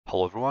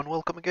Hello everyone,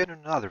 welcome again in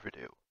another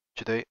video.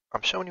 Today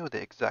I'm showing you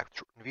the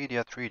exact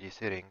Nvidia 3D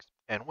settings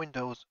and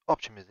Windows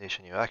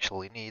optimization you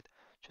actually need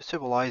to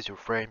stabilize your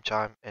frame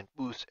time and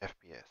boost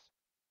FPS.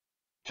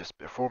 Just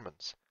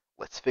performance.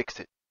 Let's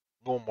fix it.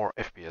 No more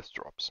FPS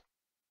drops.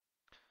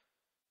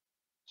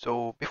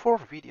 So before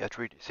Nvidia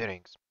 3D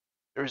settings,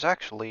 there is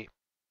actually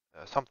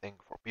something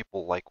for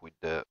people like with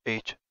the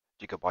 8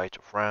 GB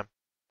of RAM.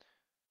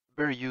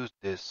 Very used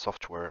this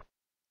software,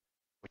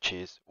 which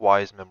is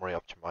Wise Memory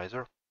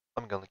Optimizer.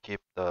 I'm gonna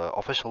keep the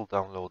official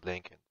download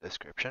link in the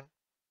description.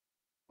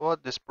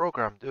 What this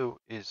program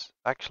do is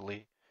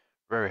actually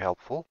very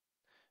helpful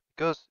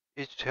because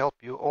it help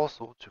you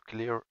also to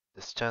clear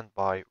the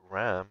standby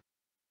RAM.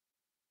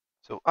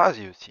 So as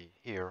you see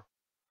here,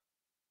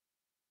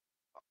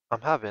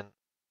 I'm having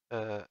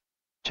 10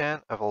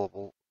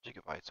 available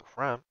gigabytes of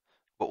RAM,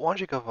 but 1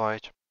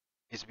 gigabyte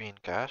is being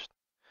cached.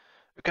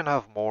 You can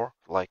have more,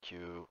 like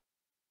you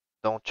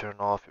don't turn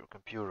off your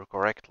computer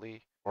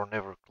correctly or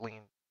never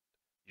clean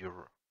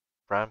your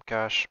RAM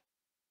cache.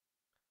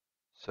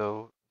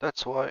 So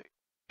that's why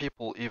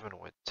people even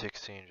with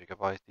 16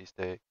 gigabytes these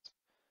days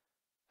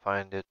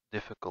find it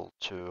difficult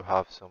to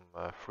have some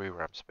free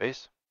RAM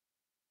space.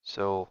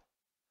 So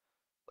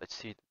let's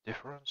see the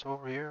difference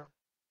over here.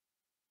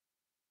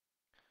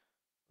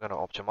 I'm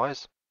gonna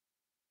optimize.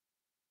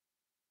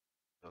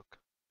 Look,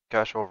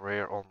 cache over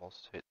here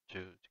almost hit 2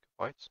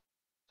 gigabytes.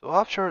 So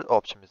after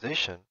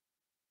optimization,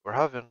 we're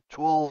having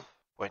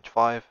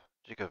 12.5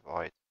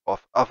 gigabytes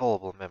of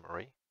available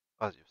memory,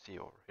 as you see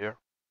over here.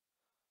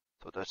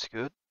 So that's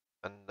good.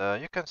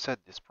 And you can set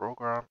this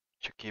program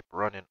to keep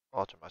running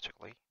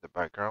automatically in the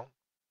background.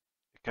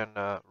 You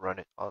can run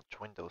it at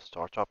Windows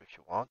Startup if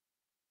you want.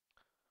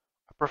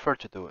 I prefer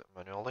to do it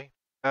manually,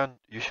 and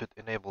you should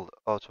enable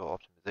the auto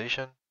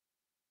optimization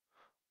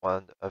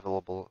when the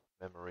available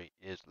memory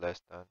is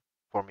less than,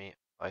 for me,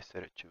 I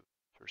set it to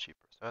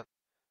 30%,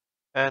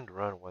 and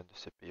run when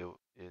the CPU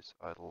is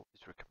idle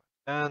is recommended.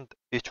 And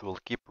it will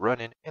keep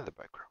running in the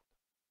background.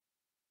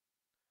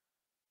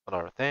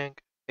 Another thing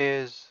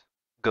is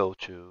go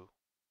to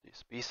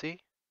this PC,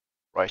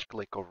 right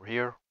click over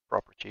here,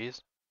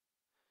 properties,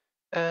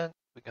 and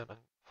we're gonna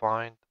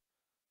find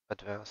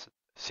advanced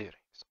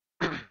settings.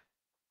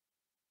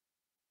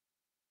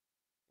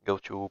 Go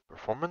to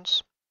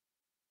performance,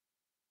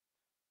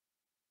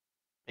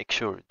 make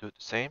sure you do the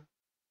same.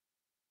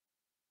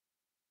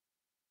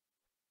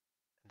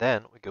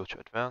 Then we go to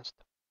advanced.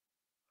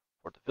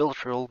 For the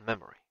virtual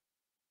memory,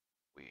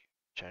 we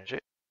change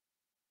it,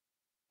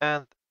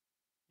 and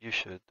you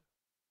should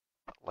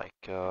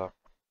like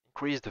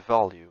increase the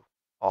value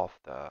of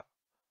the.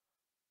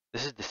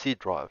 This is the C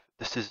drive.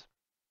 This is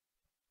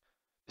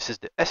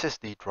the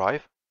SSD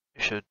drive.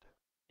 You should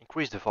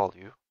increase the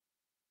value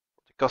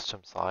for the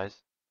custom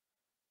size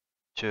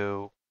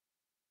to,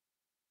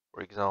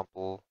 for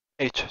example,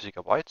 8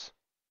 gigabytes.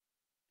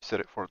 Set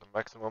it for the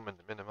maximum and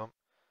the minimum,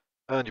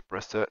 and you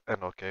press set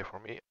and OK. For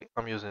me,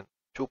 I'm using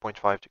 2.5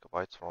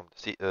 gigabytes from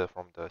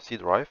the C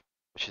drive,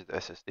 which is the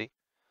SSD,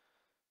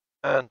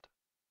 and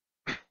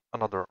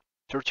another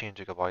 13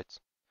 gigabytes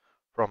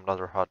from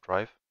another hard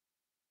drive.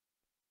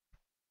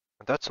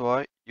 And that's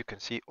why you can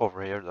see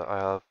over here that I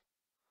have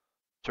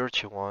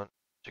 31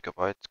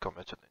 gigabytes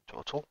committed in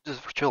total. This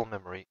virtual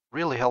memory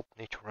really helped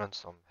me to run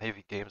some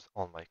heavy games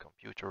on my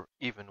computer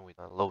even with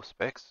low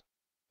specs.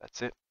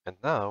 That's it. And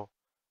now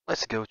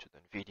let's go to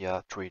the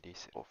Nvidia 3D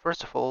setting. So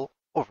first of all,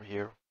 over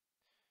here,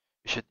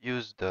 you should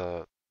use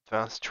the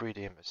advanced 3D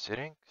image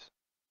settings.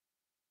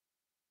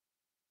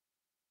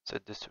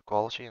 Set this to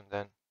quality and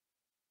then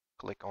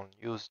click on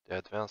use the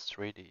advanced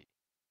 3D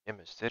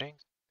image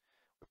settings.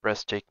 We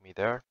press take me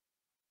there.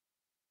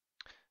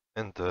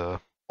 And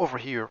over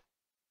here,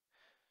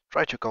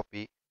 try to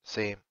copy the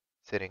same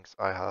settings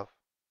I have.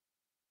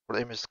 For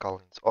the image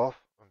scaling is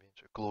off,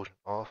 image occlusion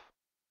off.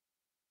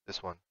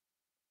 This one,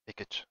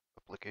 package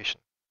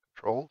application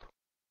controlled.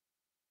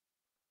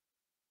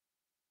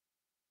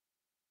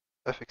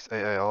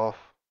 FXAI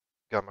off,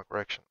 gamma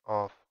correction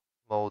off,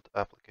 mode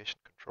application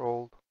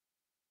controlled.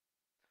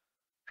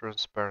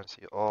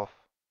 Transparency off,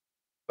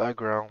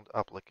 background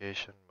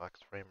application max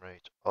frame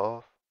rate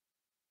off.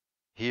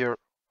 Here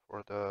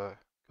for the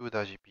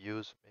CUDA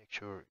GPUs, make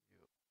sure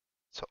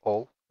it's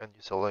all and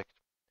you select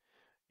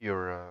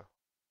your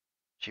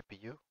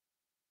GPU.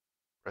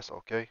 Press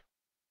OK.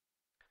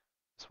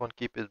 This one,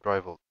 keep it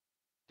driver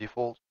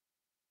default.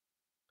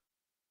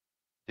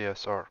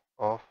 DSR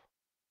off.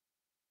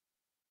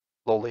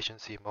 Low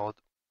latency mode,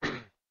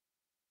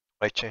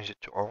 I changed it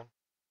to on.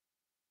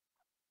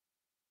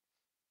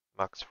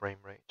 Max frame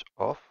rate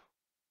off.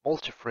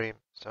 Multi-frame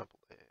sample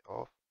A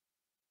off.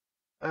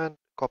 And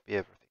copy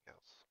everything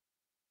else.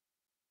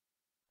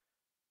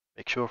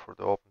 Make sure for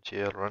the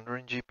OpenGL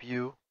rendering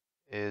GPU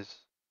is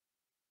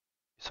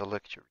you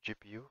select your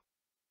GPU.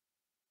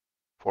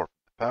 For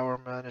the power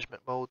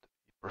management mode,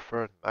 you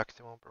prefer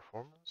maximum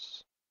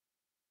performance.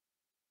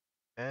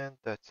 And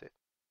that's it.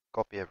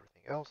 Copy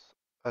everything else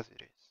as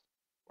it is.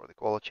 For the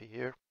quality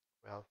here,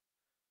 we have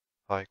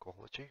high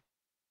quality.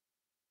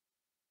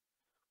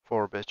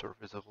 for better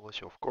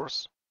visibility, of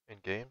course, in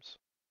games.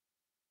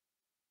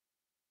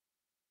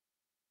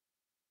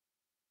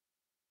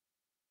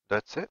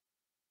 That's it.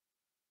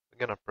 I'm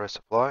gonna press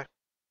apply.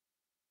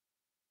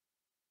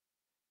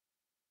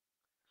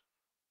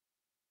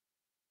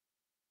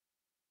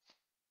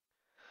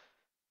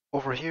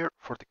 Over here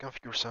for the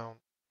configure sound,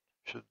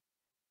 you should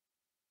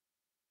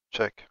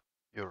check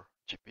your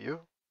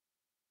GPU.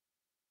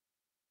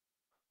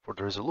 For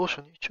the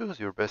resolution, you choose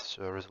your best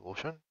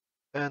resolution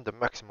and the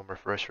maximum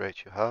refresh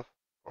rate you have.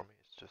 For me,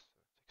 it's just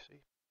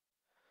 60.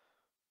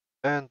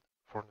 And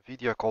for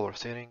Nvidia color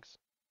settings,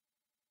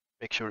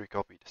 make sure you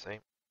copy the same.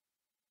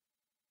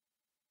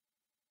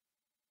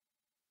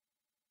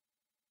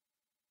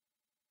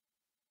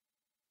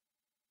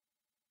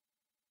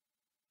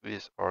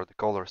 These are the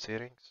color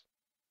settings.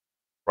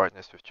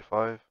 Brightness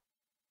 55,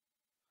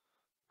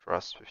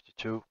 contrast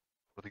 52,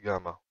 for the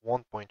gamma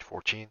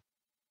 1.14,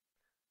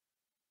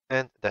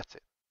 and that's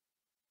it.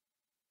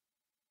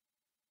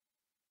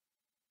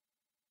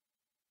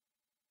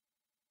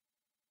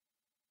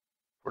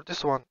 For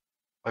this one,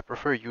 I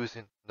prefer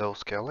using no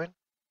scaling,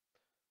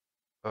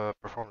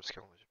 performance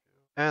scaling.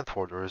 And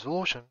for the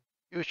resolution,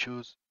 you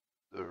choose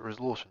the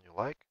resolution you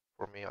like.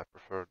 For me, I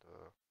prefer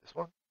this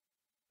one.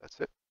 That's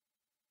it.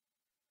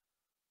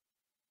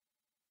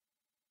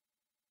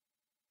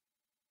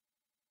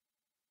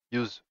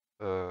 Use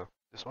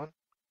this one.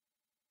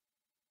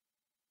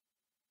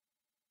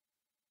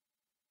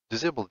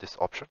 Disable this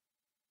option.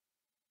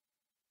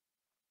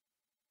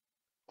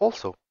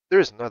 Also, there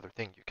is another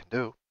thing you can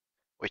do,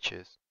 which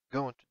is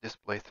go into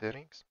display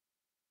settings,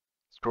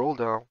 scroll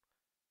down,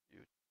 you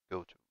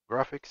go to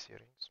graphics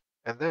settings,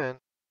 and then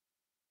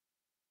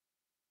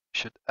you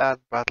should add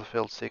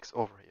Battlefield 6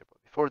 over here.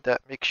 But before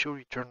that, make sure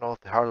you turn off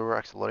the hardware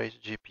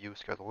accelerated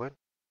GPU scheduling,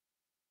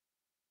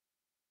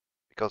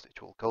 because it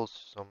will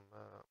cause some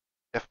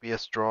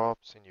FPS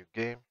drops in your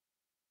game.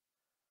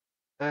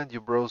 And you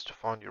browse to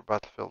find your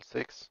Battlefield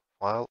 6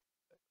 file,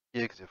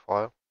 exe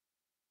file.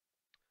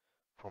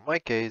 For my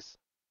case,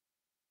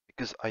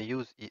 because I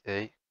use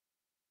EA,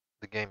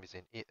 the game is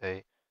in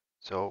EA,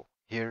 so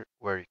here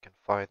where you can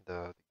find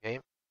the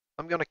game,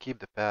 I'm gonna keep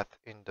the path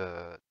in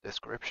the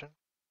description,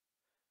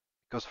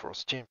 because for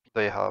Steam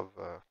they have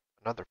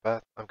another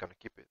path. I'm gonna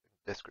keep it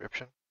in the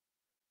description,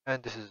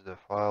 and this is the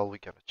file we're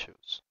gonna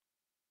choose.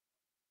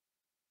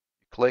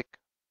 You click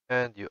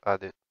and you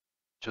add it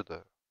to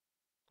the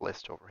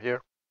list over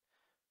here.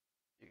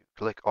 You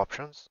click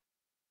options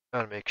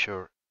and make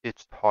sure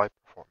it's high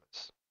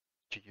performance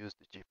to use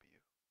the GPU.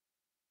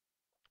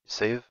 You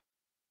save.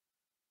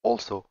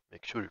 Also,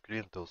 make sure you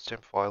clean those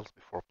temp files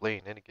before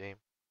playing any game.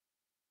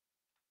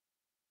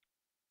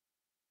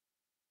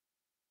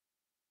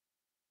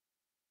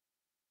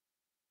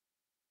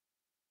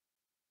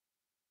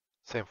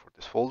 Same for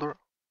this folder.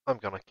 I'm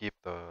gonna keep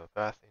the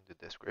path in the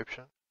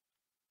description.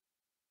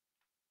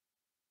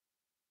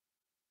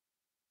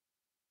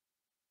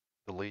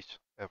 Delete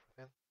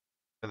everything.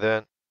 And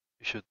then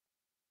you should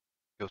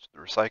go to the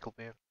recycle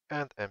bin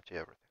and empty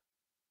everything.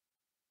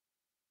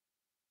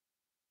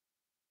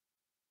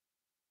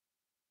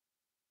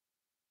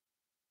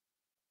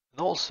 And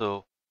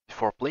also,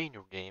 before playing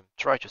your game,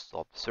 try to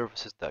stop the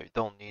services that you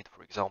don't need,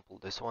 for example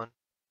this one,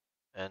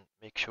 and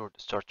make sure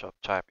the startup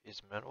type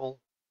is manual,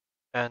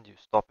 and you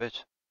stop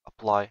it,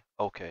 apply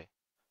OK.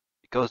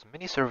 Because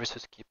many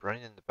services keep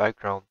running in the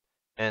background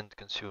and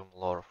consume a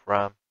lot of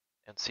RAM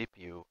and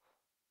CPU,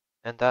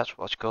 and that's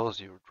what causes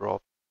you to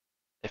drop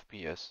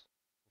FPS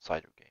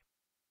inside your game.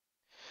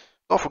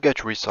 Don't forget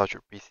to restart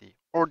your PC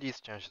or these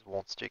changes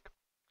won't stick.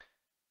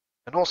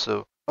 And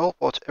also, I will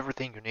put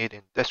everything you need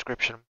in the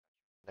description.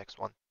 Next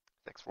one.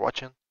 Thanks for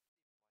watching.